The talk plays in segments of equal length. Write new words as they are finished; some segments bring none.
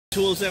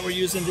Tools that we're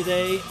using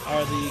today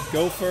are the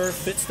Gopher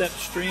FitStep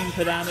Stream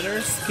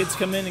pedometers. Kids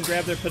come in and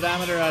grab their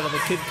pedometer out of a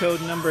kid code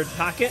numbered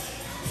pocket.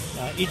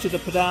 Each of the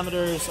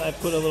pedometers, I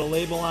put a little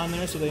label on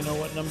there so they know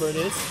what number it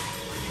is.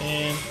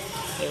 And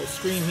the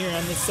screen here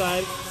on this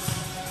side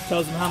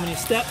tells them how many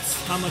steps,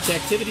 how much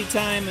activity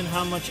time, and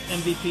how much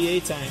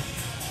MVPA time.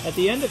 At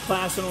the end of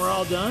class, when we're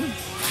all done,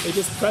 they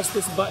just press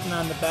this button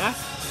on the back.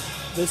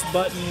 This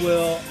button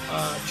will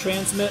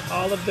transmit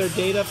all of their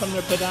data from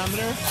their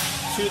pedometer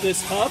to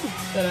this hub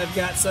that I've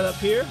got set up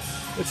here,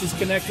 which is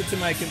connected to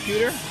my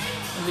computer.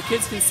 And the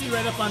kids can see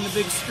right up on the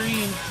big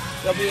screen,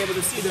 they'll be able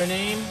to see their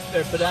name,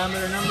 their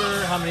pedometer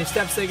number, how many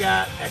steps they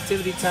got,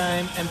 activity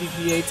time,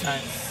 MVPA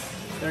time.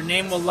 Their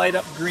name will light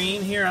up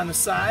green here on the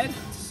side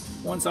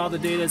once all the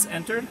data is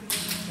entered.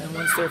 And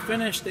once they're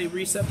finished, they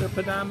reset their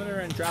pedometer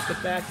and drop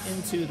it back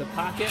into the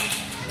pocket,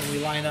 and we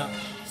line up.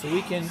 So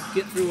we can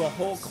get through a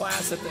whole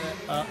class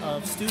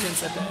of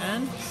students at the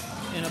end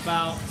in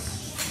about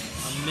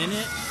a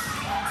minute,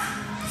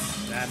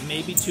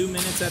 maybe 2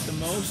 minutes at the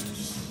most.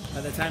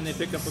 By the time they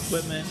pick up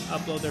equipment,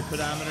 upload their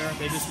pedometer,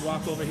 they just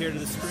walk over here to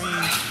the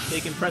screen.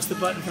 They can press the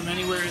button from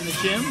anywhere in the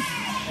gym,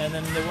 and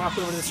then they walk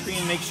over to the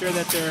screen, make sure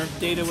that their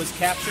data was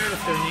captured.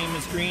 If their name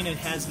is green, it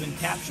has been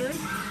captured.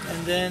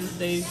 And then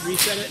they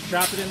reset it,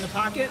 drop it in the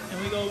pocket,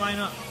 and we go line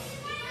up.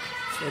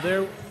 So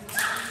they're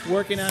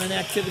working on an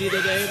activity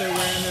today. They're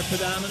wearing their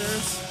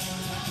pedometers.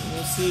 And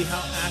we'll see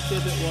how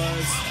active it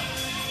was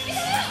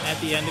at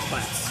the end of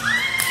class.